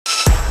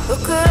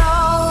Look at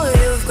all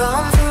you've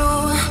gone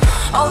through,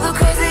 all the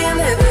crazy and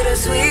the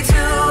bittersweet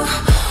too.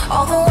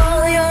 All the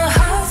while your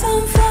heart's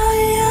on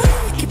fire,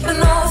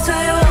 keeping off to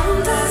your own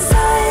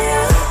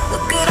desire.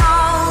 Look at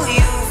all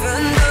you've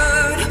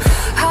endured,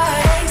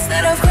 heartaches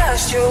that have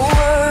crushed your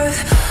worth.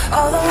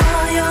 All the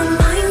while your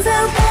mind's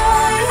at war.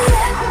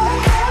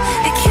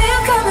 You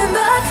keep coming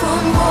back for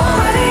more.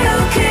 Why do you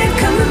keep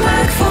coming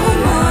back for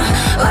more?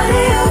 Why do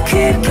you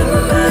keep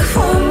coming back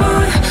for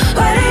more?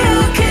 Why do you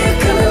keep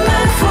coming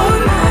back for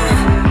more? Why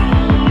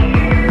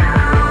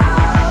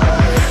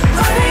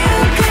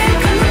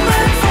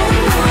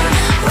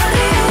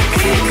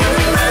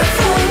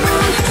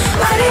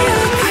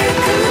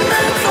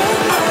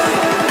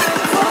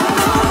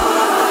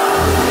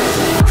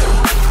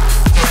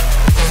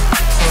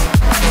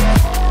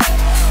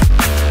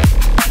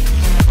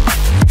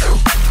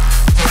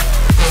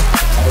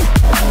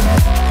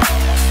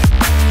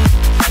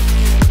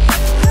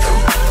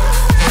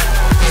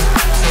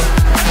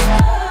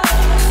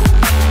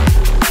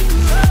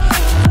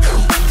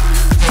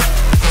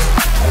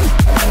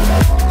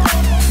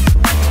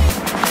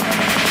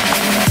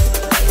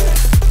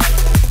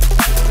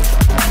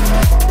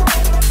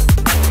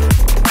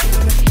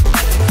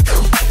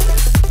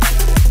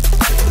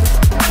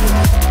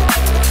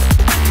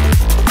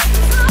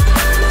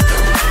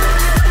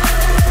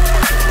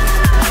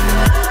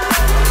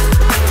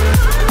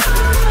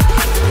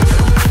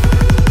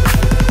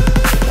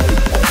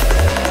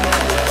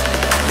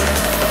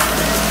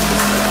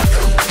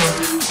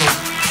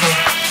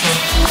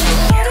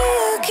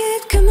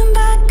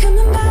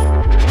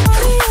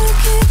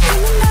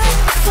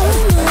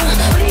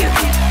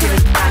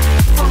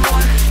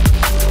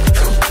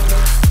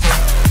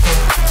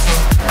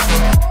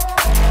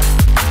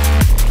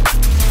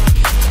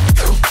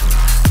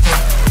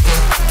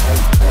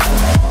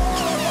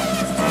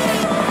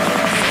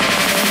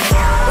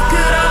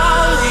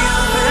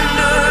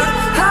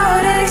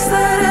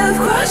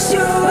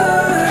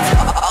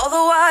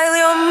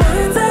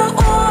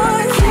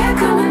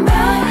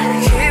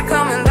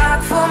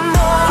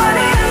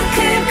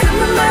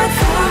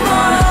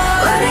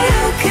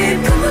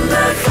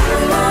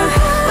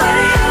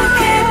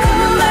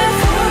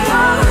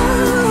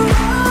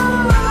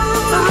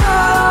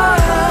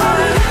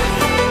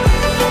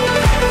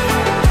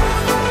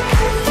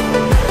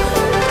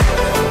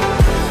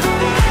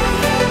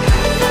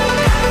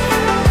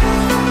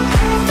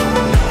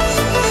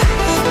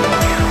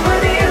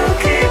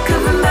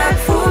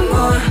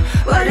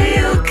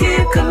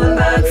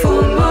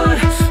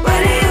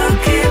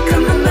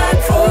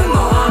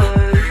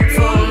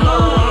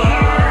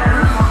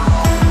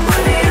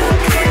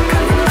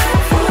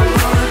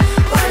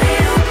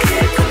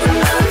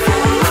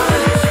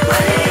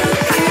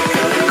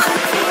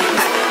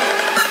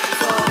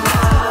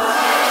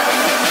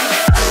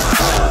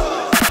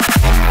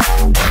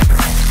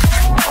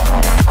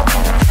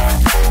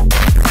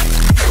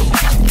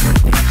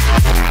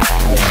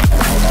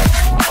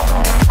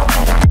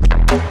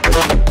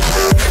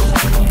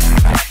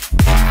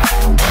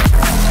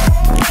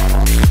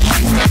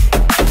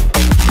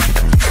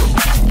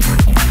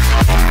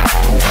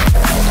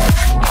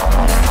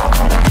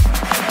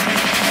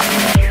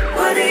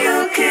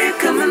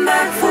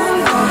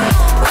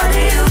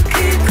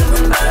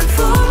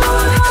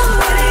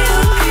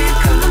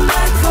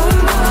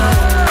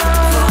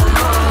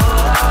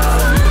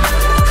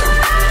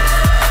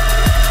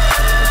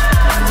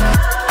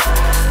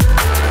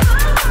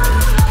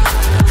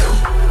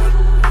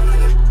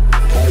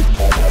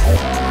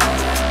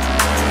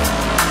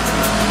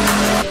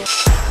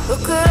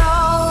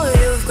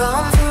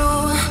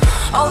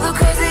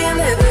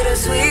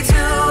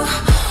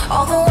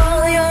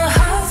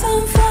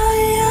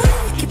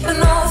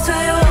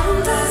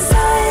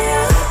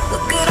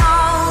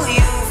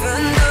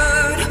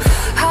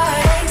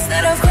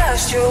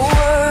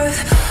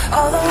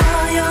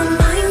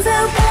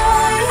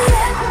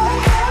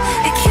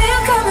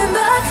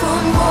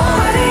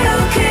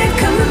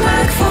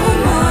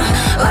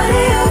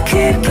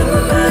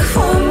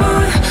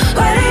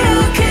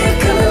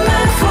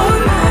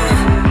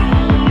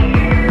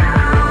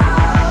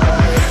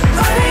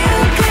do you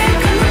keep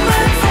coming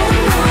back for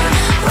more?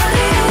 Why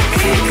do you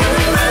keep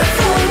coming back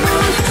for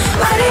more?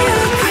 Why do you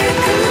keep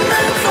coming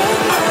back for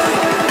more?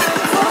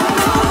 For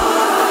more.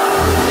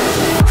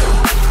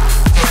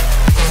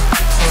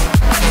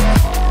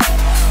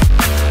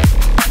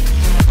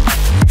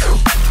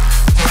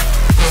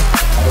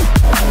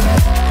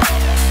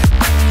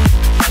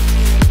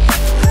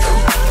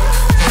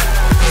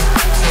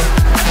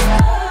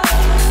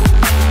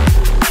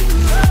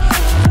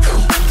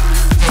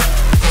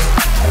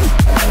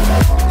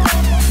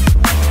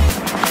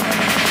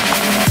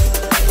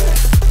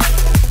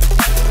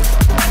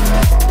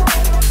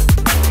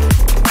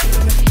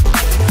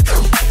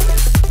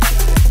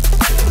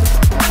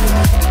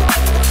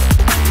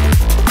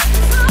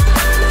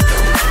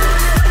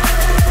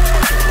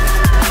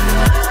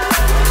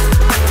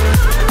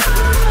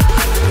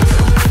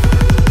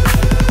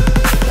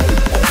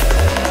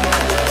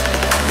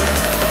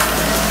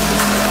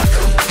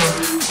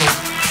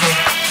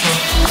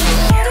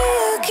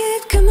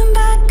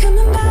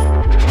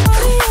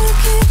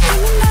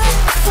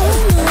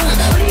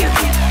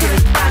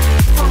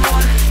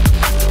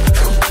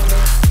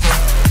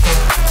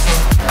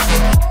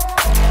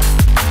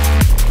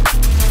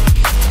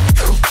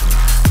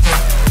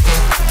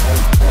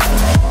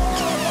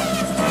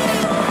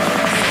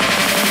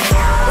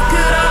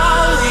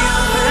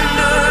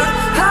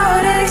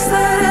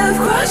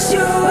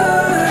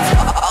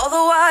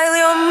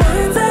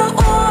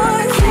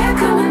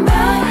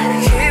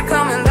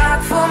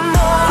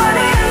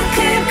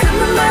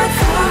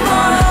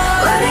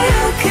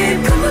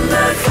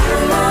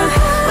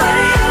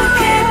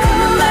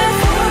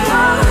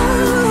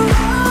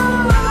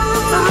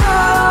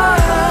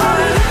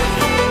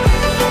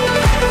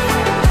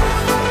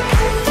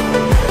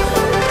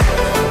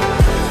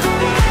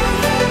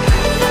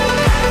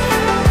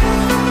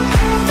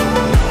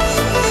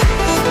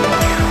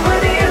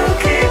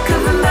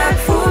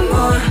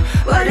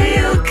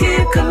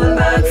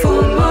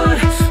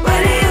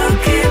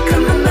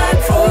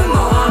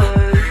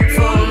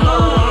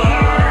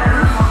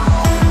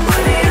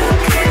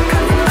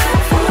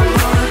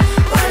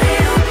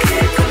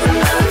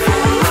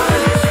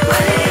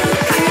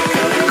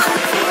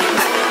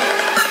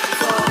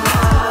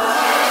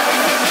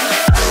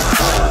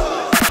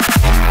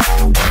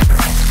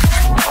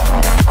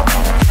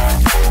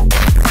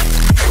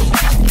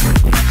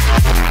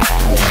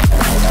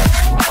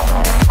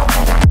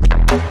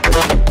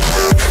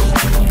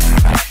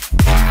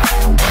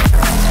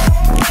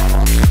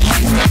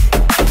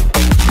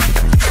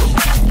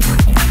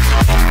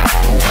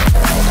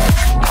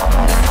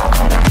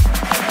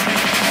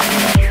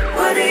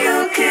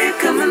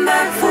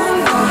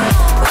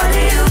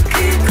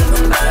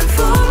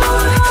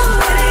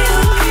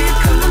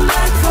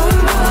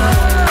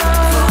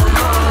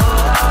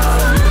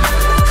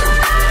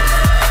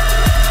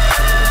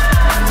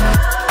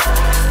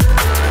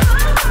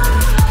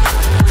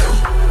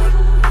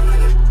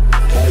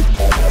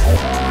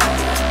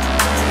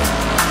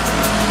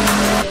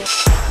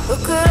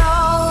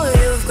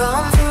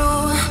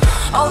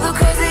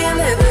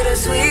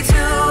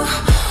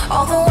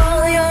 All the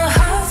while your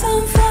heart's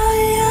on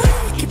fire,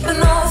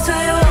 keeping off to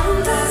your own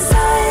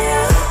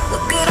desire.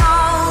 Look at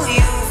all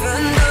you've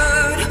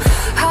endured,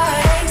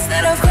 heartaches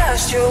that have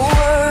crushed your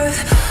worth.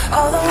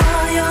 All the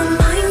while your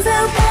mind's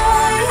at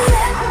war,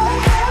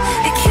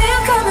 you keep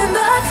coming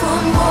back for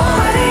more.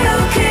 Why do you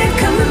keep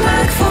coming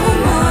back for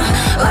more?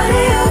 Why do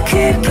you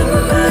keep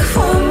coming back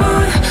for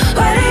more?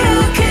 Why do you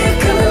keep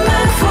coming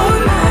back for more? Why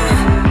do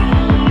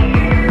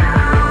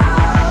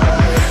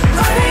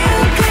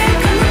you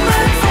keep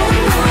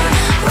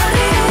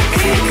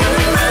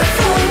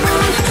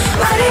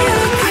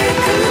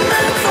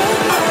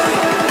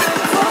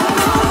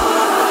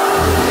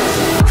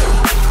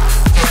coming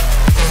back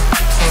for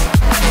more?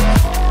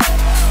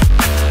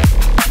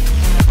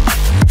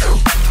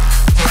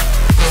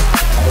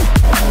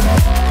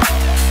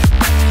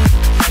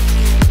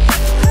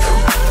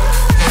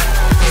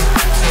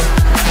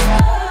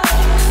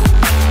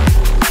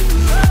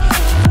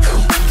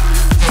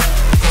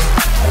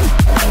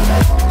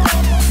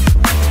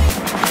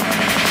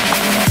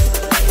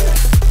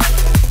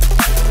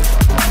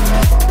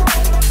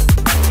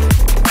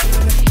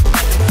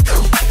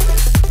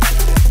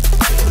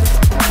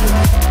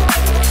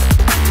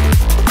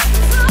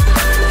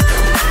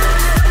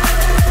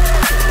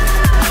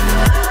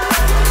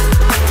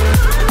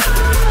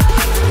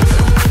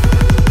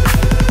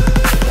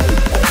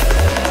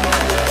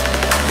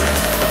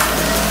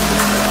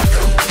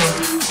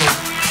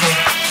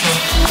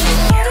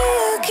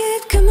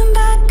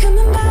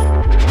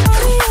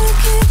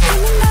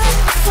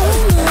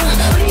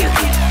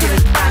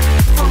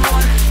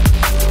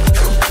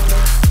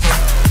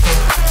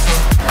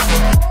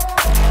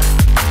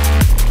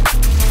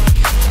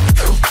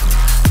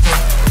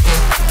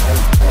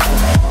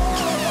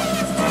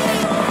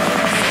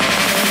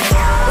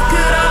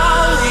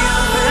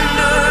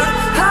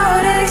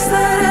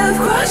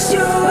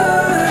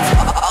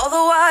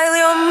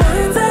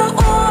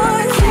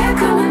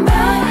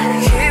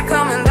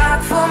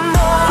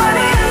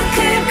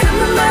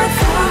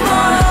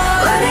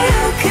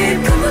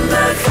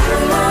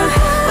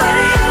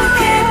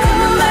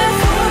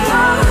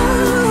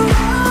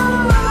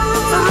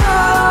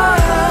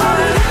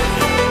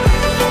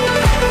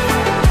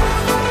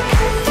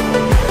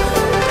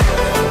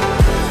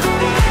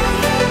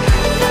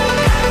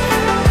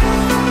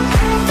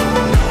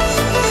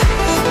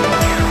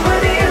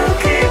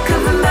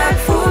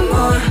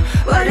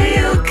 Why do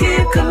you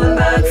keep coming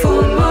back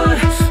for more?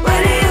 Why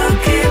do you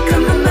keep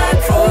coming back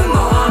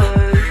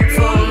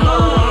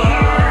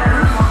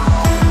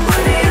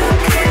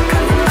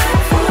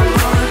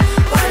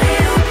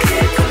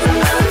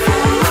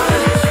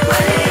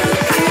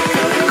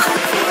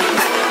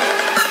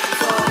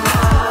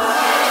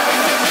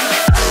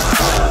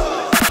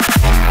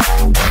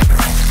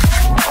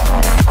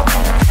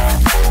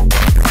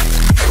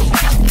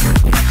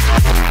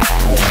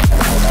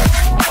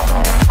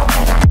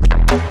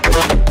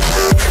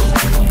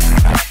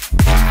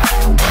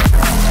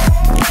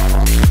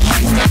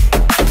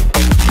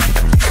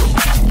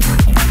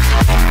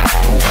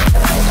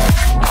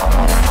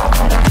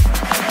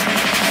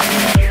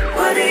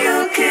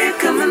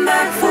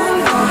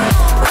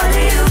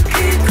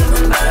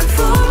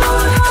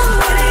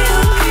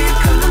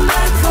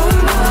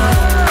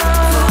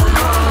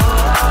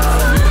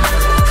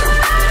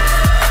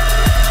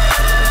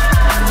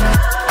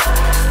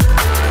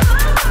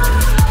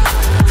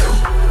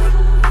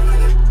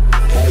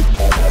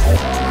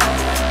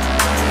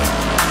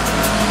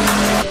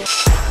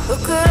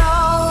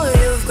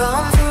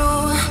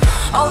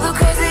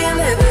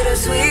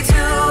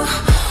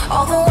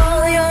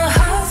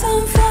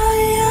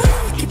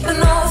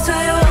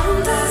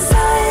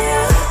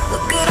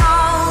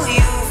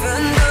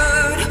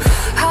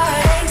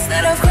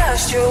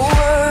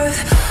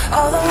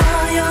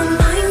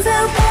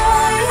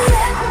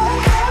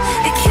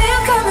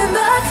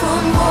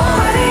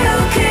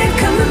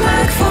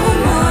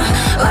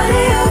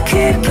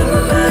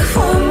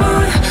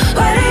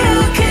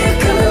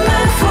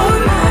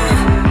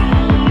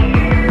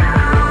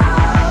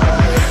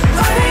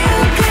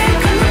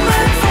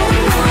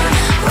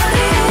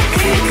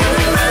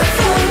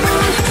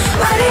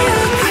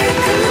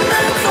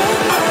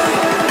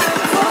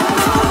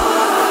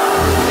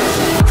more?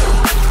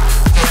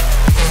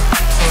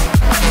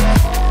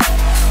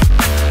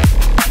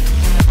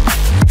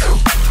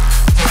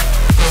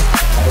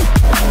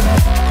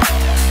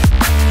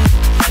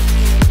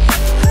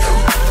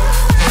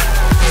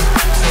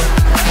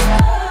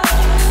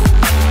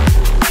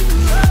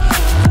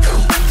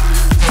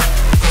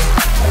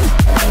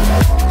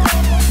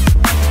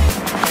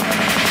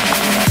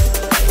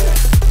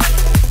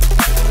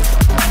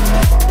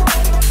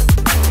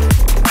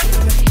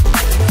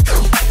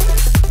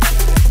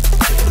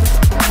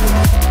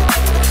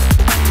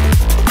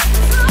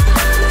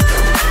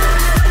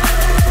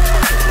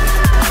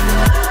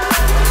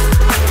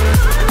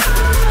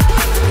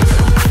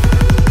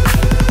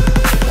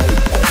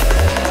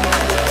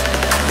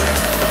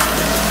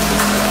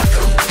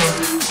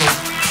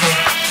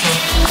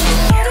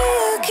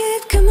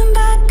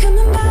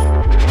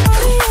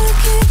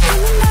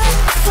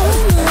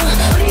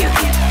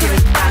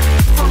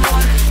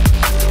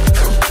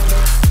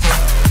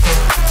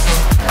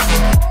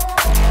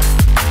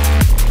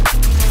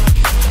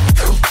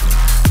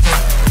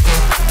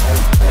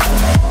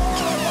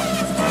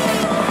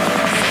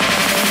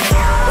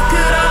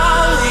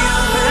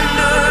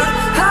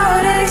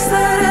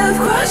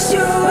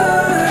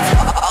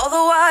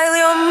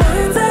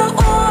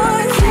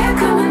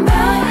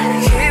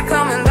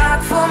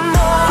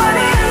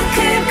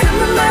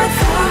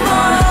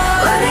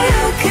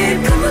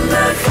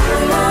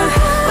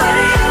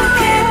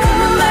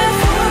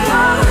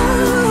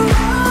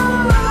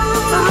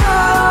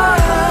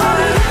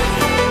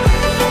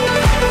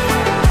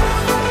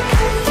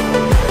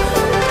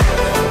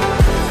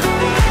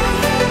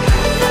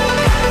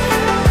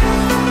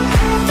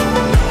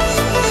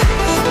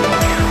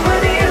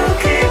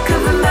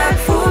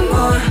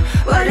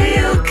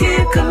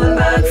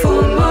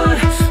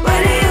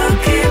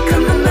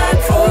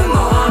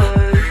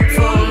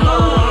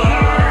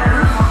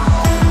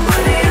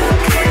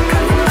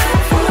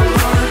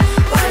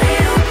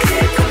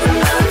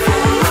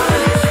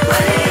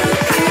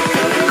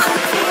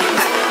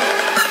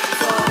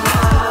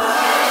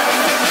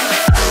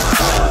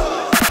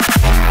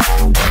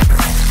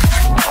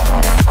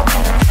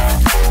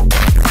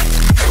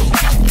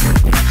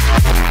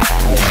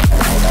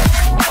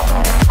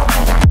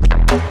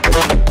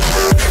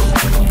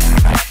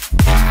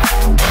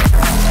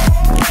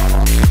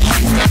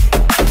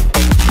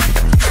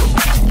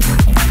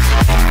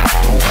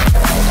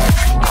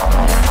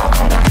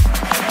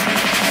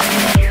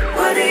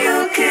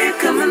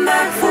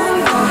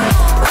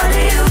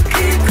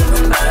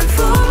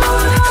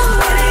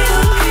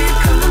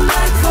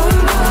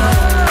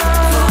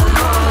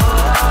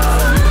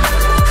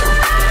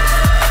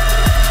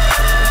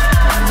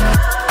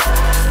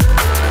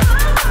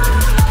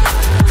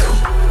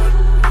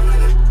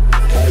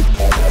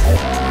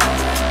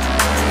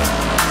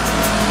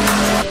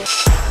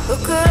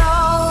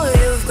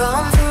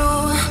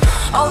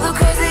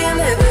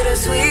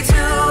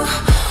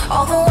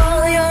 All the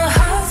while your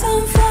heart's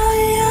on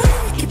fire,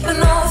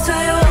 keeping off to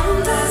your own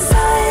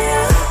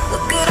desire.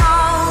 Look at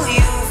all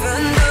you've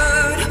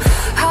endured,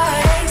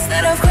 heartaches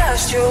that have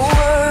crushed your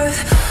worth.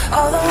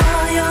 All the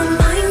while you're